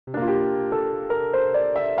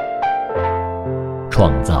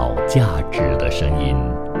创造价值的声音。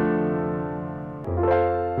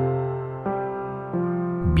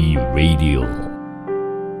Be Radio。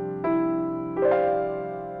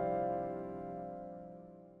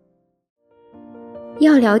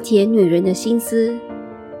要了解女人的心思，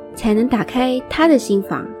才能打开她的心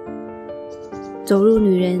房，走入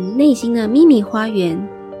女人内心的秘密花园，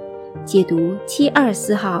解读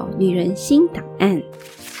724号女人心档案。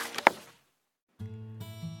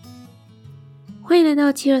欢迎来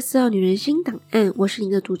到724号女人心档案，我是你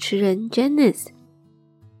的主持人 Janice。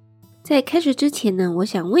 在开始之前呢，我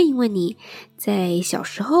想问一问你，在小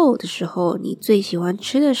时候的时候，你最喜欢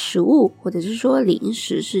吃的食物或者是说零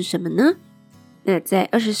食是什么呢？那在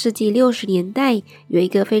20世纪60年代，有一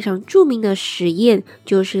个非常著名的实验，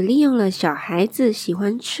就是利用了小孩子喜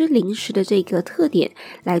欢吃零食的这个特点，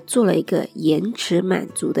来做了一个延迟满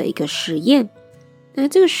足的一个实验。那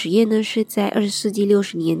这个实验呢，是在20世纪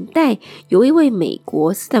60年代，有一位美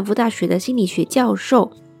国斯坦福大学的心理学教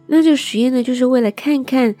授。那这个实验呢，就是为了看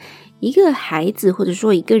看一个孩子或者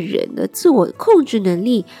说一个人的自我控制能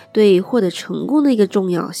力对获得成功的一个重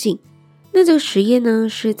要性。那这个实验呢，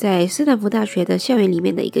是在斯坦福大学的校园里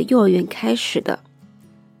面的一个幼儿园开始的。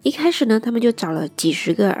一开始呢，他们就找了几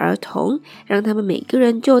十个儿童，让他们每个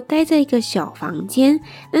人就待在一个小房间。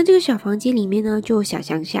那这个小房间里面呢，就想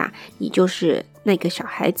象下你就是那个小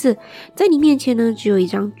孩子，在你面前呢，只有一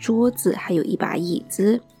张桌子，还有一把椅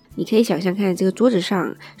子。你可以想象看，这个桌子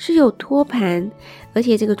上是有托盘，而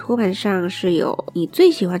且这个托盘上是有你最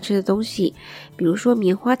喜欢吃的东西，比如说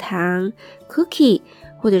棉花糖、cookie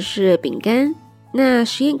或者是饼干。那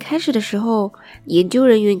实验开始的时候，研究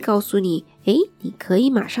人员告诉你，你可以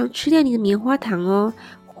马上吃掉你的棉花糖哦，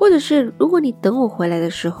或者是如果你等我回来的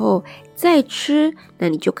时候再吃，那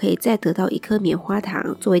你就可以再得到一颗棉花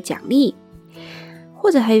糖作为奖励。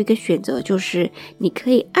或者还有一个选择，就是你可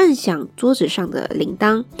以按响桌子上的铃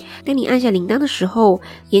铛。当你按下铃铛的时候，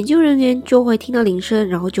研究人员就会听到铃声，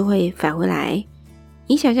然后就会返回来。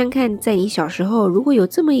你想想看，在你小时候如果有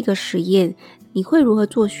这么一个实验，你会如何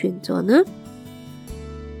做选择呢？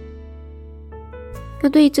那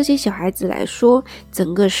对于这些小孩子来说，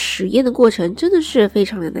整个实验的过程真的是非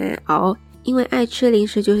常的难熬，因为爱吃零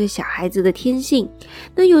食就是小孩子的天性。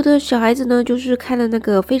那有的小孩子呢，就是看了那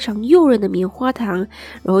个非常诱人的棉花糖，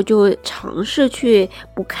然后就尝试去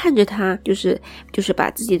不看着它，就是把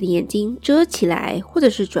自己的眼睛遮起来，或者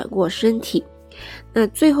是转过身体。那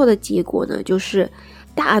最后的结果呢，就是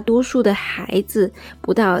大多数的孩子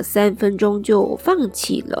不到3分钟就放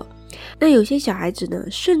弃了。那有些小孩子呢，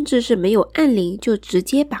甚至是没有按铃就直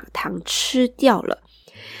接把糖吃掉了。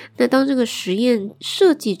那当这个实验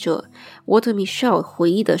设计者 Walter Mischel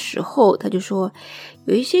回忆的时候，他就说，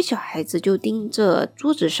有一些小孩子就盯着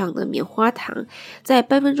桌子上的棉花糖，在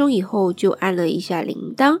半分钟以后就按了一下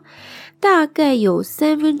铃铛。大概有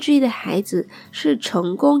1/3的孩子是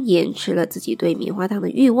成功延迟了自己对棉花糖的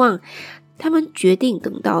欲望。他们决定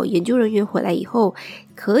等到研究人员回来以后，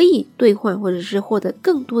可以兑换或者是获得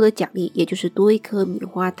更多的奖励，也就是多一颗棉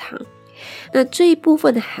花糖。那这一部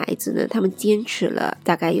分的孩子呢，他们坚持了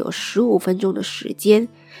大概有15分钟的时间，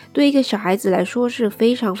对一个小孩子来说是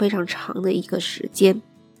非常非常长的一个时间。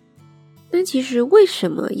那其实为什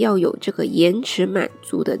么要有这个延迟满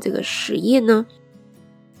足的这个实验呢？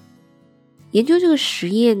研究这个实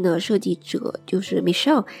验的设计者就是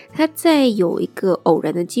Mischel， 他在有一个偶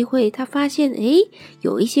然的机会，他发现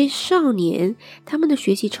有一些少年，他们的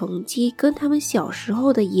学习成绩跟他们小时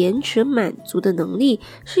候的延迟满足的能力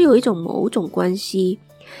是有一种某种关系。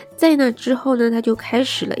在那之后呢，他就开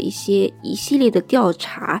始了一系列的调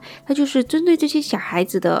查，他就是针对这些小孩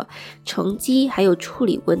子的成绩，还有处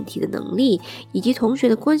理问题的能力，以及同学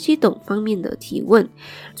的关系等方面的提问。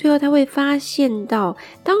最后他会发现到，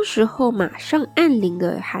当时候马上按铃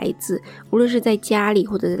的孩子，无论是在家里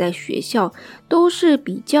或者是在学校，都是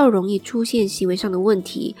比较容易出现行为上的问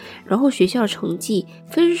题，然后学校成绩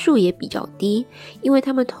分数也比较低，因为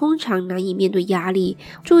他们通常难以面对压力，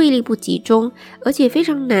注意力不集中，而且非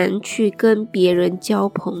常难去跟别人交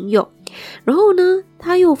朋友。然后呢，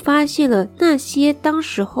他又发现了那些当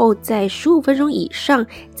时候在15分钟以上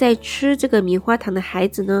在吃这个棉花糖的孩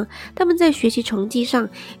子呢，他们在学习成绩上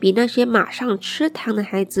比那些马上吃糖的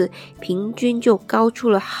孩子平均就高出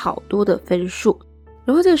了好多的分数。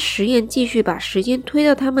然后这个实验继续把时间推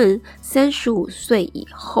到他们35岁以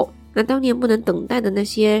后，那当年不能等待的那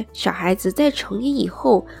些小孩子在成年以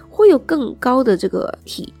后会有更高的这个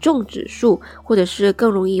体重指数，或者是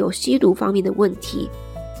更容易有吸毒方面的问题。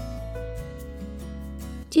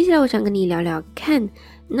接下来我想跟你聊聊看，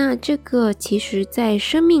那这个其实在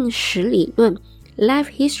生命史理论 Life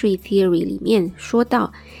History Theory 里面说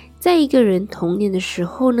到，在一个人童年的时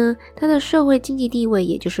候呢，他的社会经济地位，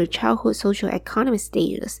也就是 childhood social economic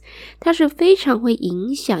status， 它是非常会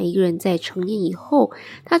影响一个人在成年以后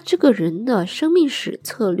他这个人的生命史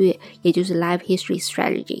策略，也就是 life history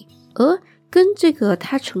strategy。 而跟这个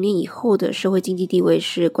他成年以后的社会经济地位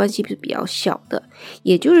是关系比较小的，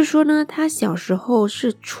也就是说呢，他小时候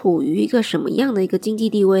是处于一个什么样的一个经济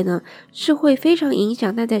地位呢，是会非常影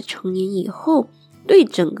响他在成年以后对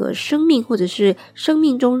整个生命或者是生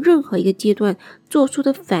命中任何一个阶段做出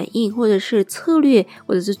的反应，或者是策略，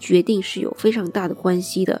或者是决定是有非常大的关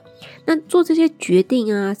系的。那做这些决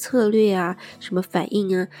定啊、策略啊、什么反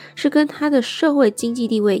应啊，是跟他的社会经济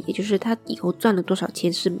地位，也就是他以后赚了多少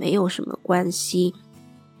钱是没有什么关系。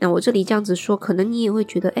那我这里这样子说，可能你也会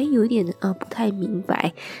觉得有一点不太明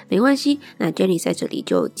白，没关系，那 Jenny 在这里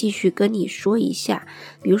就继续跟你说一下。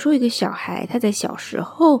比如说一个小孩，他在小时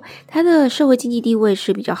候他的社会经济地位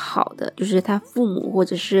是比较好的，就是他父母或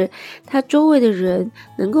者是他周围的人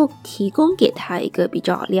能够提供给他一个比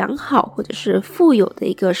较良好或者是富有的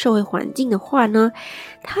一个社会环境的话呢，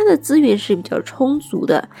他的资源是比较充足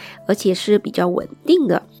的，而且是比较稳定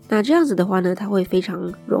的。那这样子的话呢，它会非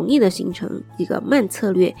常容易的形成一个慢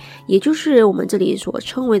策略，也就是我们这里所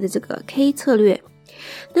称为的这个 K 策略。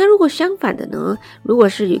那如果相反的呢，如果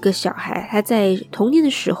是有一个小孩，他在童年的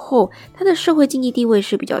时候，他的社会经济地位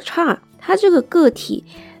是比较差，他这个个体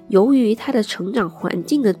由于他的成长环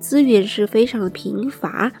境的资源是非常的贫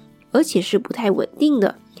乏，而且是不太稳定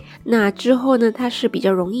的，那之后呢，他是比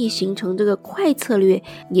较容易形成这个快策略，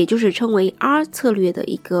也就是称为 R 策略的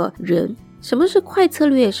一个人。什么是快策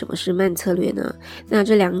略，什么是慢策略呢？那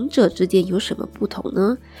这两者之间有什么不同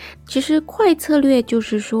呢？其实快策略就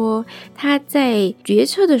是说，他在决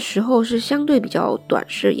策的时候是相对比较短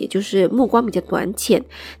视，也就是目光比较短浅，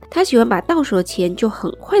他喜欢把到手的钱就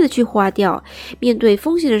很快的去花掉，面对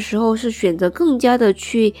风险的时候是选择更加的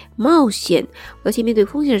去冒险，而且面对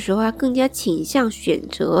风险的时候他更加倾向选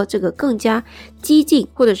择这个更加激进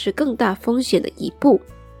或者是更大风险的一步。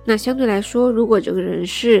那相对来说，如果这个人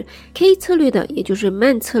是 K 策略的，也就是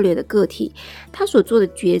慢策略的个体，他所做的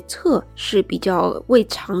决策是比较为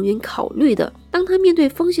长远考虑的，当他面对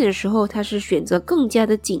风险的时候，他是选择更加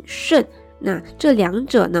的谨慎。那这两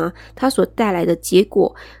者呢，它所带来的结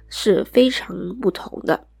果是非常不同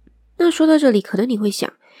的。那说到这里，可能你会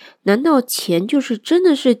想，难道钱就是真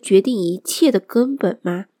的是决定一切的根本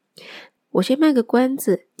吗？我先卖个关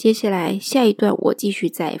子，接下来下一段我继续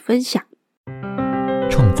再分享。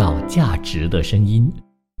创造价值的声音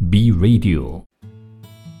B Radio，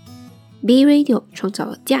 B Radio 创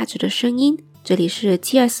造价值的声音，这里是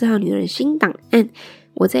724号女人新档案。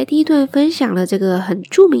我在第一段分享了这个很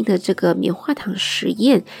著名的这个棉花糖实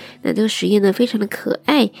验，那这个实验呢非常的可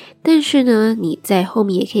爱，但是呢你在后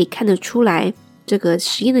面也可以看得出来，这个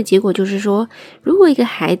实验的结果就是说，如果一个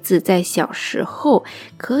孩子在小时候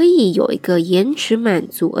可以有一个延迟满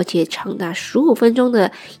足，而且长达15分钟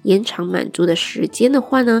的延长满足的时间的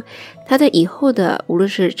话呢，他在以后的无论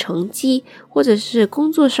是成绩或者是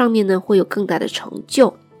工作上面呢，会有更大的成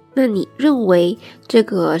就。那你认为这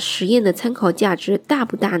个实验的参考价值大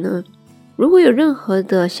不大呢？如果有任何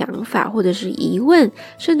的想法或者是疑问，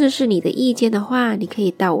甚至是你的意见的话，你可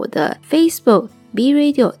以到我的 Facebook B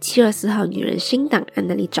Radio 724号女人新档案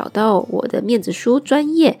那里找到我的面子书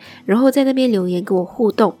专页，然后在那边留言跟我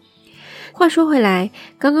互动。话说回来，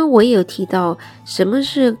刚刚我也有提到什么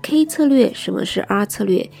是 K 策略，什么是 R 策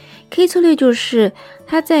略。K 策略就是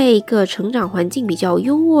他在一个成长环境比较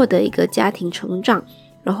优渥的一个家庭成长，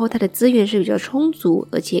然后他的资源是比较充足，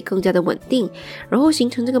而且更加的稳定，然后形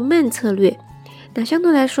成这个慢策略。那相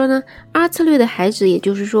对来说呢， R 策略的孩子，也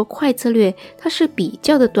就是说快策略，它是比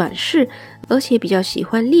较的短视，而且比较喜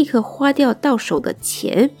欢立刻花掉到手的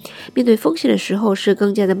钱，面对风险的时候是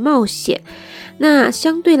更加的冒险。那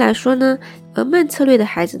相对来说呢，而慢策略的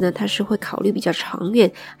孩子呢，他是会考虑比较长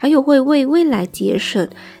远，还有会为未来节省，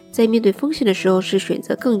在面对风险的时候是选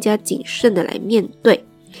择更加谨慎的来面对。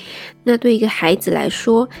那对一个孩子来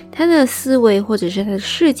说，他的思维或者是他的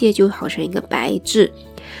世界就好像一个白纸，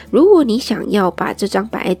如果你想要把这张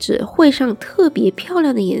白纸绘上特别漂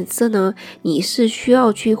亮的颜色呢，你是需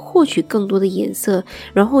要去获取更多的颜色，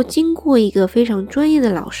然后经过一个非常专业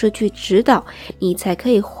的老师去指导，你才可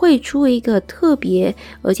以绘出一个特别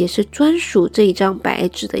而且是专属这一张白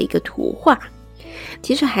纸的一个图画。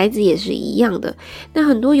其实孩子也是一样的，那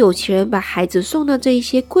很多有钱人把孩子送到这一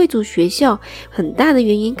些贵族学校，很大的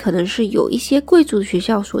原因可能是有一些贵族学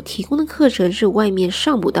校所提供的课程是外面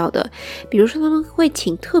上不到的，比如说他们会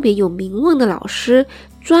请特别有名望的老师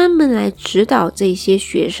专门来指导这些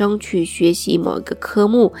学生去学习某一个科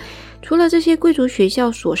目。除了这些贵族学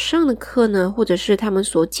校所上的课呢，或者是他们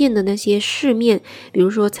所见的那些世面，比如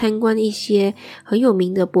说参观一些很有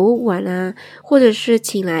名的博物馆啊，或者是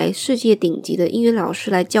请来世界顶级的音乐老师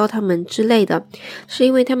来教他们之类的，是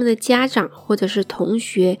因为他们的家长或者是同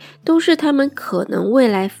学都是他们可能未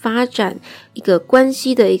来发展一个关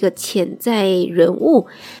系的一个潜在人物。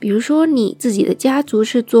比如说你自己的家族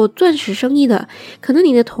是做钻石生意的，可能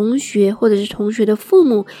你的同学或者是同学的父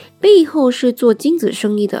母背后是做金子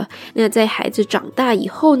生意的，那在孩子长大以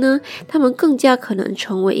后呢，他们更加可能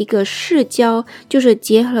成为一个世交，就是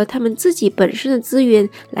结合了他们自己本身的资源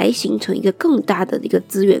来形成一个更大的一个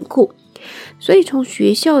资源库。所以从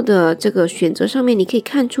学校的这个选择上面，你可以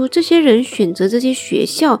看出这些人选择这些学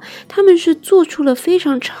校，他们是做出了非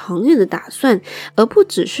常长远的打算，而不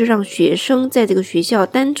只是让学生在这个学校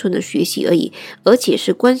单纯的学习而已，而且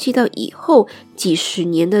是关系到以后几十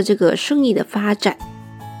年的这个生意的发展。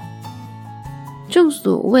正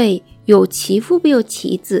所谓有其父必有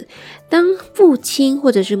其子，当父亲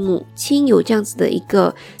或者是母亲有这样子的一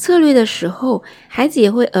个策略的时候，孩子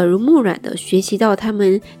也会耳濡目染的学习到他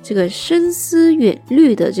们这个深思远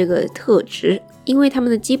虑的这个特质，因为他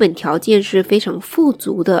们的基本条件是非常富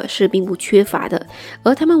足的，是并不缺乏的，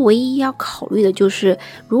而他们唯一要考虑的就是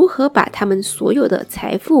如何把他们所有的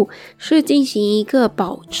财富是进行一个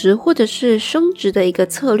保值或者是升值的一个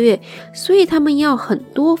策略，所以他们要很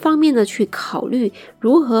多方面的去考虑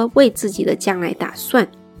如何为自己的将来打算。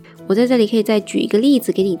我在这里可以再举一个例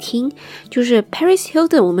子给你听，就是 Paris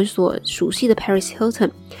Hilton， 我们所熟悉的 Paris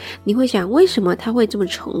Hilton， 你会想为什么她会这么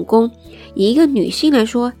成功？以一个女性来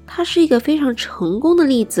说，她是一个非常成功的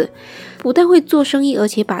例子，不但会做生意，而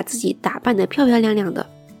且把自己打扮得漂漂亮亮的。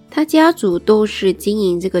他家族都是经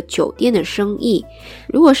营这个酒店的生意，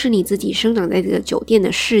如果是你自己生长在这个酒店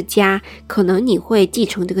的世家，可能你会继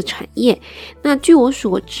承这个产业。那据我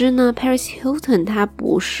所知呢， Paris Hilton 他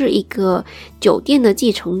不是一个酒店的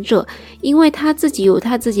继承者，因为他自己有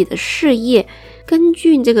他自己的事业。根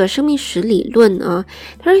据这个生命史理论呢，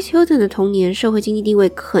 Paris Hilton 的童年社会经济地位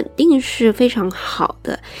肯定是非常好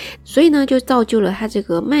的，所以呢就造就了他这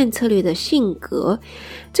个慢策略的性格。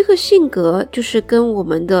这个性格就是跟我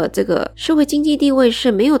们的这个社会经济地位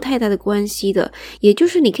是没有太大的关系的，也就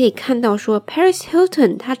是你可以看到说 Paris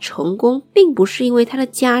Hilton 他成功并不是因为他的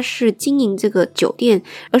家是经营这个酒店，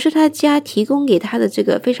而是他家提供给他的这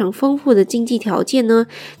个非常丰富的经济条件呢，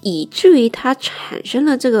以至于他产生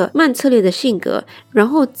了这个慢策略的性格，然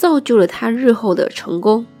后造就了他日后的成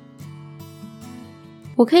功。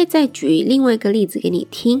我可以再举另外一个例子给你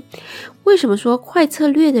听，为什么说快策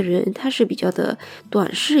略的人他是比较的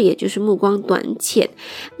短视，也就是目光短浅？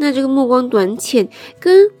那这个目光短浅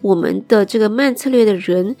跟我们的这个慢策略的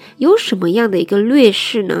人有什么样的一个劣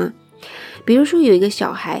势呢？比如说有一个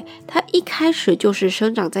小孩，他一开始就是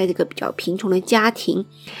生长在这个比较贫穷的家庭，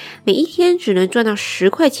每一天只能赚到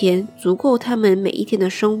10块钱，足够他们每一天的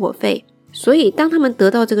生活费。所以当他们得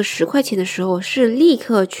到这个10块钱的时候，是立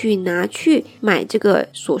刻去拿去买这个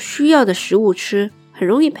所需要的食物吃，很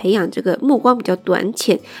容易培养这个目光比较短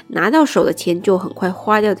浅，拿到手的钱就很快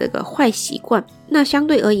花掉这个坏习惯。那相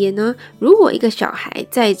对而言呢，如果一个小孩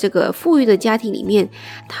在这个富裕的家庭里面，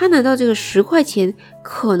他拿到这个10块钱，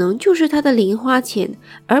可能就是他的零花钱，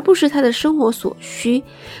而不是他的生活所需。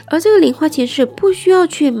而这个零花钱是不需要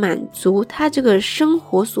去满足他这个生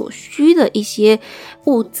活所需的一些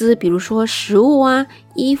物资，比如说食物啊、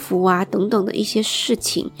衣服啊等等的一些事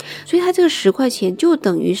情，所以他这个10块钱就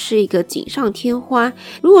等于是一个锦上添花。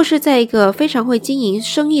如果是在一个非常会经营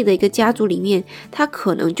生意的一个家族里面，他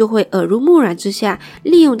可能就会耳濡目染之下，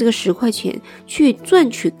利用这个10块钱去赚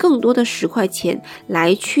取更多的10块钱，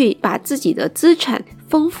来去把自己的资产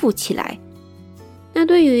丰富起来。那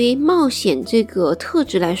对于冒险这个特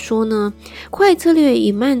质来说呢，快策略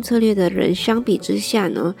与慢策略的人相比之下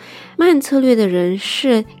呢，慢策略的人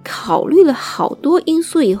是考虑了好多因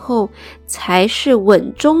素以后，才是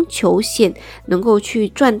稳中求险，能够去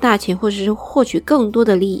赚大钱或者是获取更多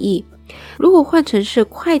的利益。如果换成是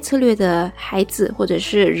快策略的孩子或者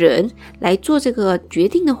是人来做这个决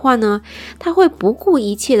定的话呢，他会不顾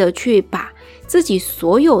一切的去把自己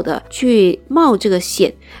所有的去冒这个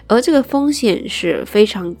险，而这个风险是非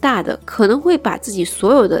常大的，可能会把自己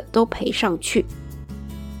所有的都赔上去。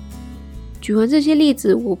举完这些例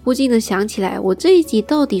子，我不禁的想起来，我这一集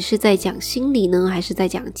到底是在讲心理呢，还是在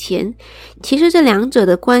讲钱？其实这两者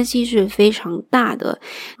的关系是非常大的。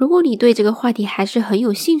如果你对这个话题还是很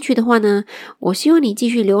有兴趣的话呢，我希望你继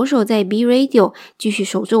续留守在 B Radio， 继续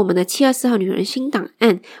守着我们的724号女人新档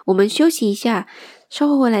案。我们休息一下，稍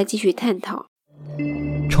后回来继续探讨。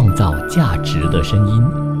创造价值的声音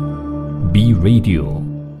B Radio。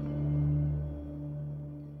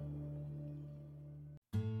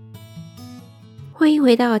欢迎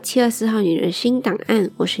回到724号女人新档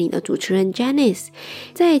案，我是你的主持人 Janice。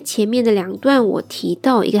 在前面的2段我提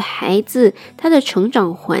到一个孩子他的成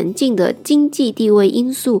长环境的经济地位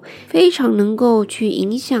因素非常能够去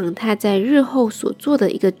影响他在日后所做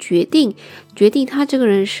的一个决定他这个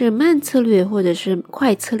人是慢策略或者是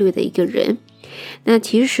快策略的一个人。那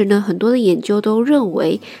其实呢，很多的研究都认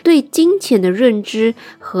为对金钱的认知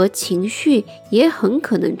和情绪也很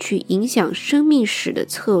可能去影响生命史的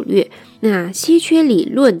策略。那稀缺理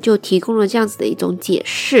论就提供了这样子的一种解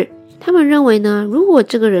释，他们认为呢，如果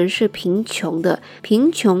这个人是贫穷的，贫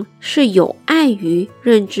穷是有碍于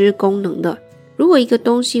认知功能的。如果一个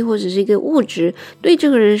东西或者是一个物质对这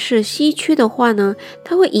个人是稀缺的话呢，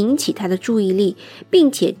它会引起他的注意力，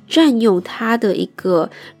并且占用他的一个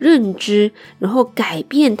认知，然后改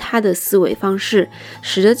变他的思维方式，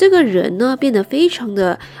使得这个人呢变得非常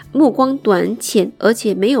的目光短浅，而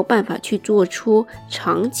且没有办法去做出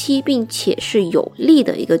长期并且是有利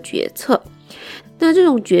的一个决策。那这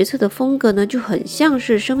种决策的风格呢，就很像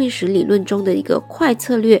是生命史理论中的一个快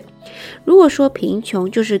策略。如果说贫穷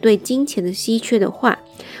就是对金钱的稀缺的话，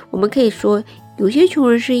我们可以说有些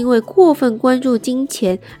穷人是因为过分关注金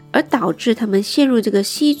钱而导致他们陷入这个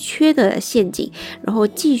稀缺的陷阱，然后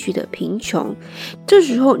继续的贫穷。这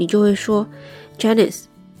时候你就会说 Janice，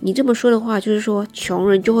 你这么说的话就是说穷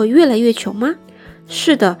人就会越来越穷吗？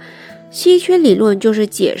是的，稀缺理论就是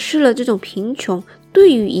解释了这种贫穷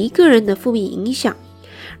对于一个人的负面影响，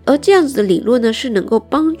而这样子的理论呢，是能够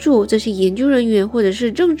帮助这些研究人员或者是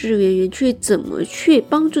政治人员去怎么去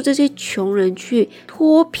帮助这些穷人去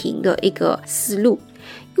脱贫的一个思路。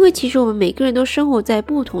因为其实我们每个人都生活在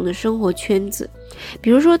不同的生活圈子，比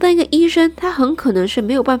如说当一个医生，他很可能是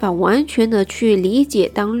没有办法完全的去理解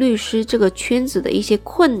当律师这个圈子的一些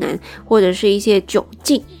困难或者是一些窘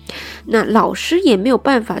境，那老师也没有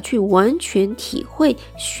办法去完全体会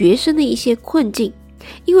学生的一些困境，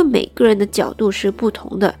因为每个人的角度是不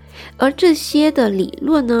同的，而这些的理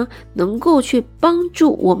论呢，能够去帮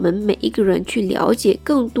助我们每一个人去了解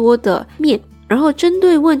更多的面，然后针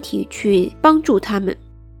对问题去帮助他们。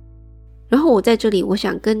然后我在这里，我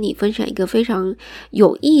想跟你分享一个非常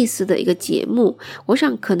有意思的一个节目，我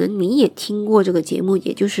想可能你也听过这个节目，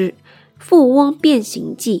也就是富翁变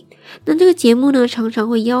形记。那这个节目呢，常常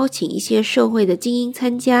会邀请一些社会的精英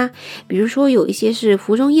参加，比如说有一些是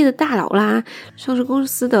服装业的大佬啦，上市公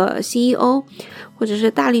司的 CEO， 或者是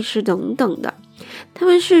大律师等等的。他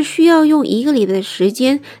们是需要用1个礼拜的时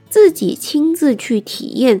间，自己亲自去体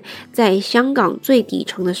验在香港最底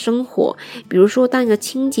层的生活，比如说当一个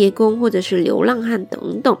清洁工或者是流浪汉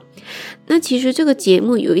等等。那其实这个节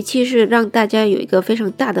目有一期是让大家有一个非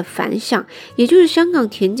常大的反响，也就是香港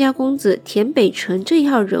田家公子田北辰这一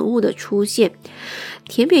号人物的出现。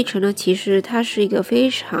田北辰呢，其实他是一个非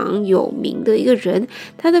常有名的一个人，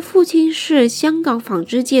他的父亲是香港纺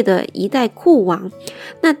织界的一代酷王。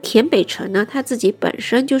那田北辰呢，他自己本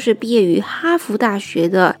身就是毕业于哈佛大学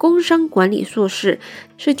的工商管理硕士，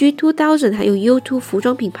是 G2000 还有 U2 服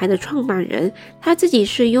装品牌的创办人，他自己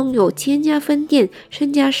是拥有1000家分店，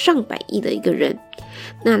身家上百亿的一个人。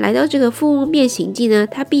那来到这个富翁变形记呢，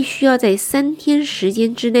他必须要在3天时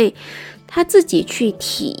间之内，他自己去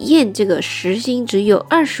体验这个时薪只有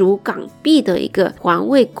25港币的一个环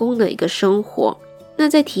卫工的一个生活。那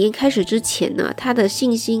在体验开始之前呢，他的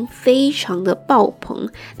信心非常的爆棚，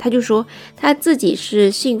他就说他自己是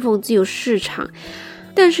信奉自由市场，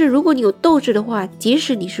但是如果你有斗志的话，即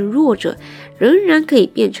使你是弱者，仍然可以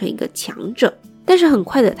变成一个强者。但是很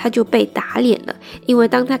快的他就被打脸了，因为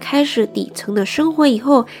当他开始底层的生活以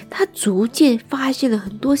后，他逐渐发现了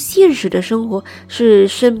很多现实的生活是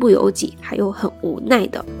身不由己，还有很无奈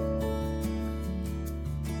的。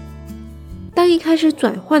当一开始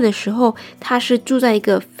转换的时候，他是住在一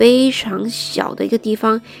个非常小的一个地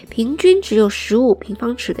方，平均只有15平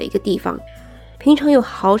方尺的一个地方。平常有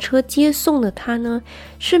豪车接送的他呢，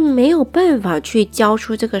是没有办法去交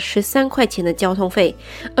出这个13块钱的交通费，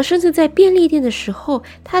而甚至在便利店的时候，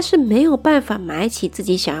他是没有办法买起自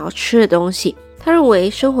己想要吃的东西。他认为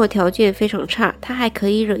生活条件非常差，他还可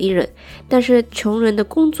以忍一忍，但是穷人的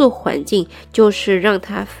工作环境就是让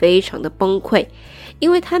他非常的崩溃，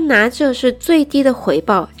因为他拿着是最低的回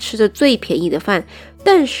报，吃着最便宜的饭，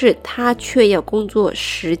但是他却要工作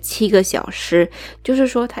17个小时，就是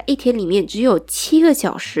说他一天里面只有7个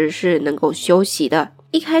小时是能够休息的。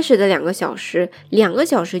一开始的2个小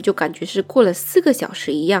时就感觉是过了4个小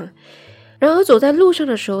时一样。然而走在路上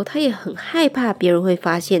的时候，他也很害怕别人会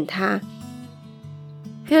发现他。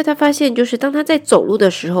还有他发现就是当他在走路的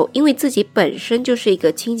时候，因为自己本身就是一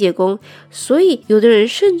个清洁工，所以有的人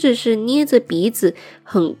甚至是捏着鼻子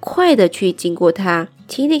很快的去经过他。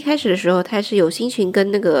其实一开始的时候他是有心情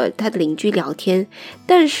跟他的邻居聊天，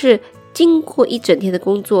但是经过一整天的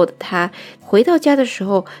工作的他回到家的时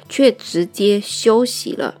候却直接休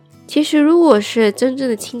息了。其实如果是真正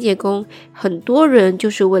的清洁工，很多人就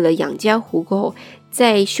是为了养家糊口，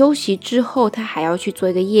在休息之后他还要去做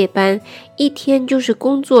一个夜班，一天就是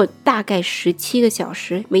工作大概17个小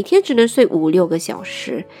时，每天只能睡5-6个小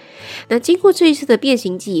时。那经过这一次的变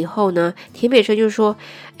形记以后呢，田北生就说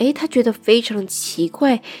他觉得非常奇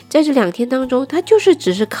怪，在这2天当中他就是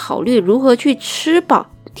只是考虑如何去吃饱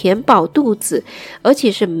填饱肚子，而且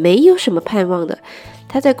是没有什么盼望的。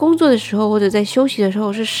他在工作的时候或者在休息的时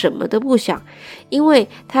候是什么都不想，因为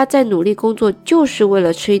他在努力工作就是为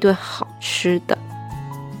了吃一顿好吃的。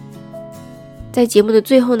在节目的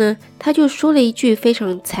最后呢，他就说了一句非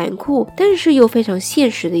常残酷但是又非常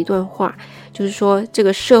现实的一段话，就是说这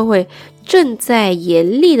个社会正在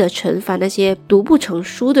严厉的惩罚那些读不成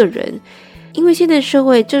书的人，因为现在社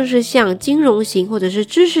会正是向金融型或者是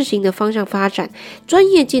知识型的方向发展，专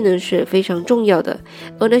业技能是非常重要的，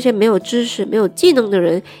而那些没有知识没有技能的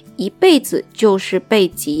人一辈子就是被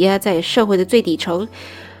挤压在社会的最底层。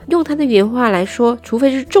用他的原话来说，除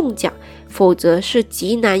非是中奖，否则是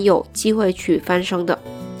极难有机会去翻身的。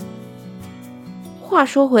话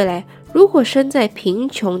说回来，如果身在贫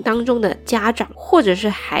穷当中的家长或者是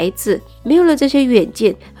孩子没有了这些远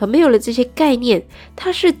见和没有了这些概念，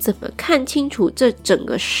他是怎么看清楚这整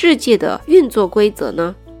个世界的运作规则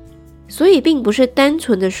呢？所以并不是单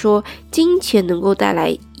纯的说金钱能够带来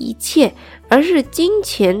一切，而是金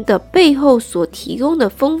钱的背后所提供的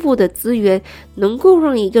丰富的资源能够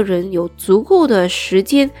让一个人有足够的时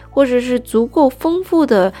间或者是足够丰富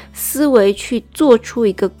的思维去做出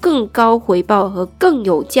一个更高回报和更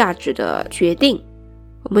有价值的决定。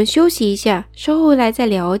我们休息一下，稍后回来再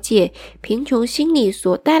了解贫穷心理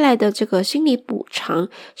所带来的这个心理补偿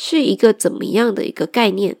是一个怎么样的一个概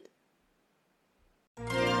念。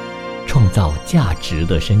创造价值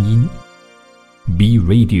的声音 B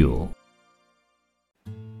Radio。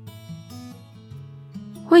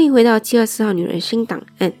 欢迎回到724号女人新档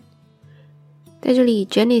案。在这里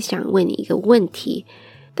Jenny 想问你一个问题，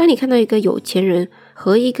当你看到一个有钱人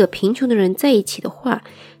和一个贫穷的人在一起的话，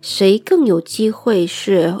谁更有机会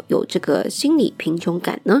是有这个心理贫穷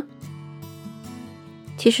感呢？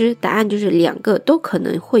其实答案就是2个都可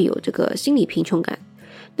能会有这个心理贫穷感。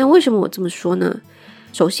那为什么我这么说呢？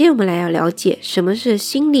首先我们来要了解什么是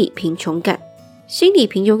心理贫穷感。心理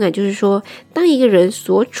贫穷感就是说，当一个人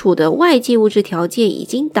所处的外界物质条件已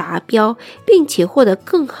经达标，并且获得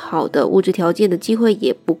更好的物质条件的机会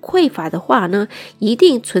也不匮乏的话呢，一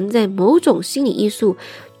定存在某种心理因素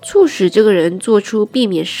促使这个人做出避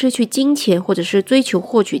免失去金钱或者是追求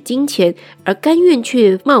获取金钱而甘愿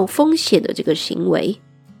去冒风险的这个行为。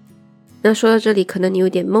那说到这里可能你有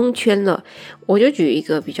点蒙圈了，我就举一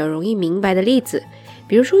个比较容易明白的例子。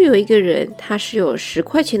比如说有一个人他是有10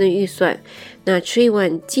块钱的预算，那吃一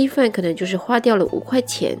碗鸡饭可能就是花掉了5块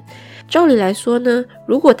钱。照理来说呢，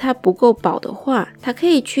如果他不够饱的话，他可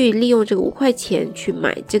以去利用这个5块钱去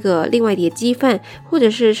买这个另外一碟鸡饭，或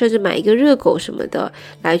者是甚至买一个热狗什么的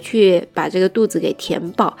来去把这个肚子给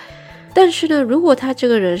填饱。但是呢，如果他这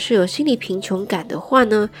个人是有心理贫穷感的话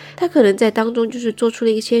呢，他可能在当中就是做出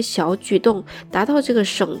了一些小举动，达到这个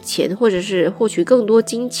省钱或者是获取更多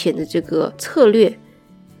金钱的这个策略。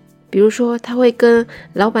比如说他会跟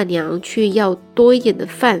老板娘去要多一点的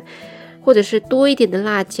饭，或者是多一点的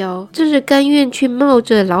辣椒，甚至甘愿去冒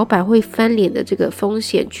着老板会翻脸的这个风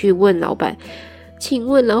险去问老板，请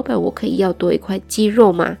问老板我可以要多一块鸡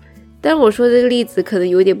肉吗？但我说这个例子可能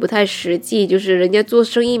有点不太实际，就是人家做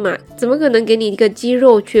生意嘛，怎么可能给你一个鸡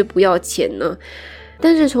肉却不要钱呢？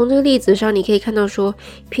但是从这个例子上你可以看到说，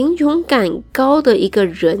贫穷感高的一个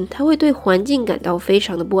人，他会对环境感到非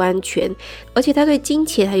常的不安全，而且他对金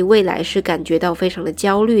钱还有未来是感觉到非常的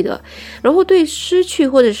焦虑的，然后对失去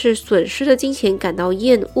或者是损失的金钱感到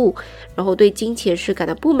厌恶，然后对金钱是感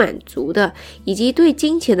到不满足的，以及对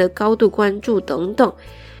金钱的高度关注等等。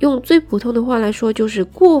用最普通的话来说，就是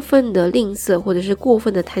过分的吝啬或者是过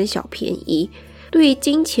分的贪小便宜，对于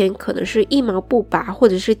金钱可能是一毛不拔或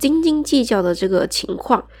者是斤斤计较的这个情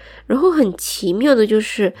况。然后很奇妙的就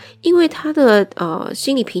是因为他的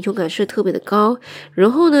心理贫穷感是特别的高，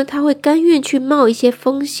然后呢他会甘愿去冒一些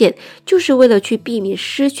风险，就是为了去避免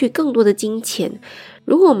失去更多的金钱。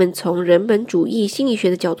如果我们从人本主义心理学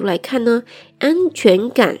的角度来看呢，安全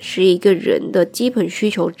感是一个人的基本需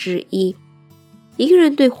求之一。一个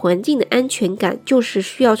人对环境的安全感就是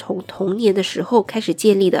需要从童年的时候开始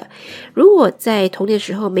建立的。如果在童年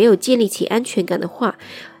时候没有建立起安全感的话，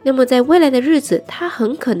那么在未来的日子，他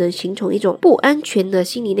很可能形成一种不安全的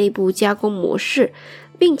心理内部加工模式，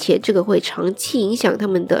并且这个会长期影响他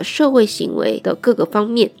们的社会行为的各个方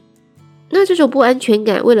面。那这种不安全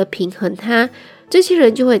感，为了平衡它，这些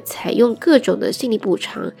人就会采用各种的心理补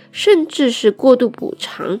偿，甚至是过度补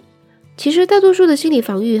偿。其实大多数的心理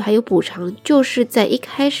防御还有补偿，就是在一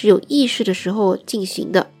开始有意识的时候进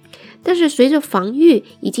行的。但是随着防御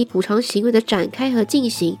以及补偿行为的展开和进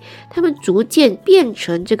行，他们逐渐变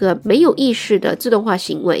成这个没有意识的自动化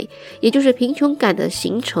行为，也就是贫穷感的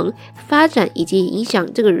形成、发展以及影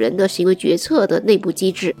响这个人的行为决策的内部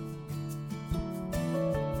机制。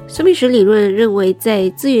生命史理论认为，在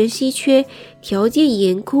资源稀缺、条件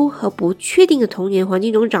严酷和不确定的童年环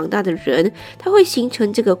境中长大的人，他会形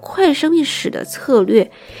成这个快生命史的策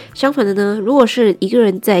略。相反的呢，如果是一个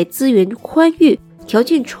人在资源宽裕、条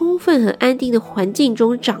件充分和安定的环境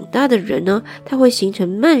中长大的人呢，他会形成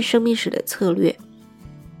慢生命史的策略。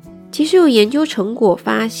其实有研究成果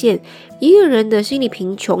发现，一个人的心理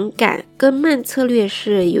贫穷感跟慢策略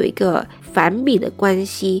是有一个反比的关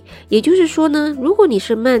系。也就是说呢，如果你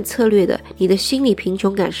是慢策略的，你的心理贫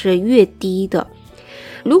穷感是越低的。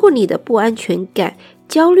如果你的不安全感、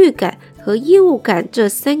焦虑感和厌恶感这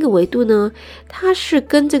三个维度呢，它是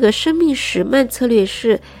跟这个生命史慢策略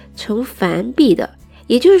是成反比的。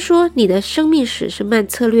也就是说，你的生命史是慢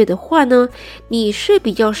策略的话呢，你是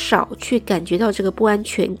比较少去感觉到这个不安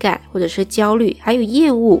全感或者是焦虑还有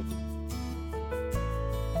厌恶。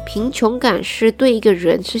贫穷感是对一个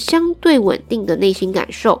人是相对稳定的内心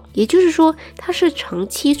感受，也就是说它是长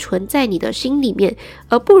期存在你的心里面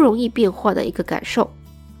而不容易变化的一个感受。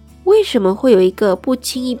为什么会有一个不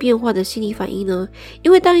轻易变化的心理反应呢？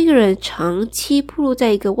因为当一个人长期暴露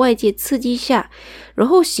在一个外界刺激下，然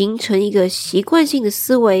后形成一个习惯性的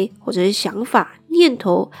思维或者是想法、念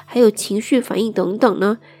头还有情绪反应等等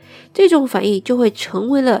呢，这种反应就会成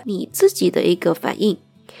为了你自己的一个反应。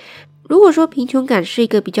如果说贫穷感是一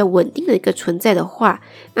个比较稳定的一个存在的话，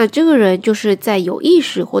那这个人就是在有意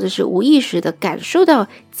识或者是无意识的感受到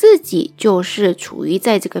自己就是处于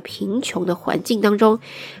在这个贫穷的环境当中，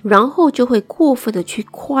然后就会过分的去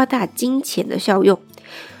夸大金钱的效用，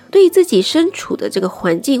对自己身处的这个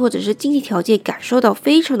环境或者是经济条件感受到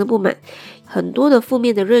非常的不满，很多的负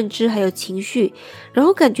面的认知还有情绪，然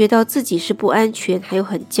后感觉到自己是不安全还有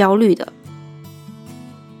很焦虑的。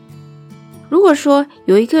如果说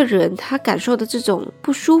有一个人他感受到这种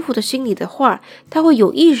不舒服的心理的话，他会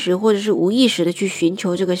有意识或者是无意识的去寻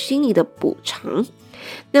求这个心理的补偿。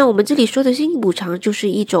那我们这里说的心理补偿就是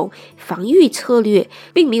一种防御策略，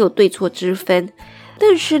并没有对错之分。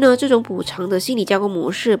但是呢，这种补偿的心理加工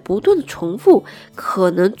模式不断的重复，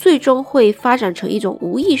可能最终会发展成一种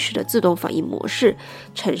无意识的自动反应模式，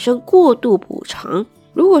产生过度补偿。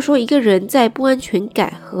如果说一个人在不安全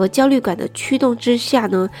感和焦虑感的驱动之下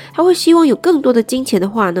呢，他会希望有更多的金钱的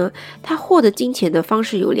话呢，他获得金钱的方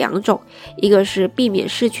式有两种，一个是避免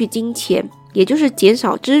失去金钱，也就是减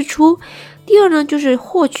少支出；第二呢，就是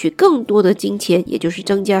获取更多的金钱，也就是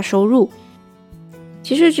增加收入。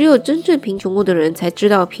其实只有真正贫穷过的人才知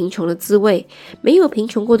道贫穷的滋味，没有贫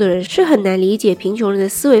穷过的人是很难理解贫穷人的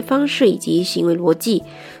思维方式以及行为逻辑。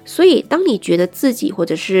所以当你觉得自己或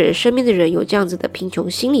者是身边的人有这样子的贫穷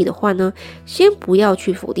心理的话呢，先不要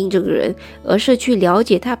去否定这个人，而是去了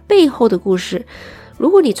解他背后的故事。如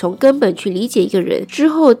果你从根本去理解一个人之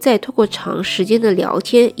后，再透过长时间的聊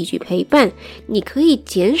天以及陪伴，你可以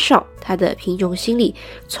减少他的贫穷心理，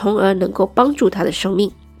从而能够帮助他的生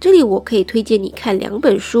命。这里我可以推荐你看两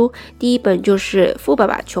本书，第一本就是《富爸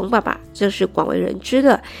爸穷爸爸》，这是广为人知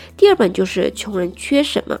的；第二本就是《穷人缺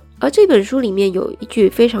什么》。而这本书里面有一句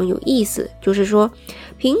非常有意思，就是说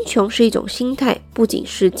贫穷是一种心态，不仅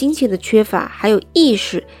是金钱的缺乏，还有意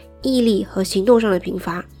识、毅力和行动上的贫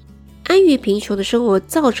乏。安于贫穷的生活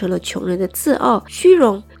造成了穷人的自傲、虚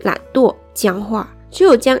荣、懒惰、僵化。只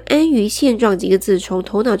有将安于现状几个字从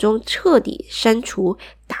头脑中彻底删除，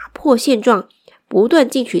打破现状，不断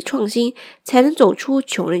进取创新，才能走出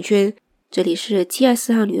穷人圈。这里是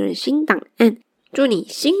724号女人新档案，祝你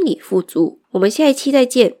心理富足，我们下一期再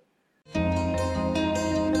见。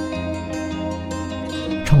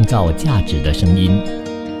创造价值的声音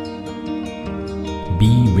B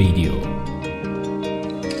Radio。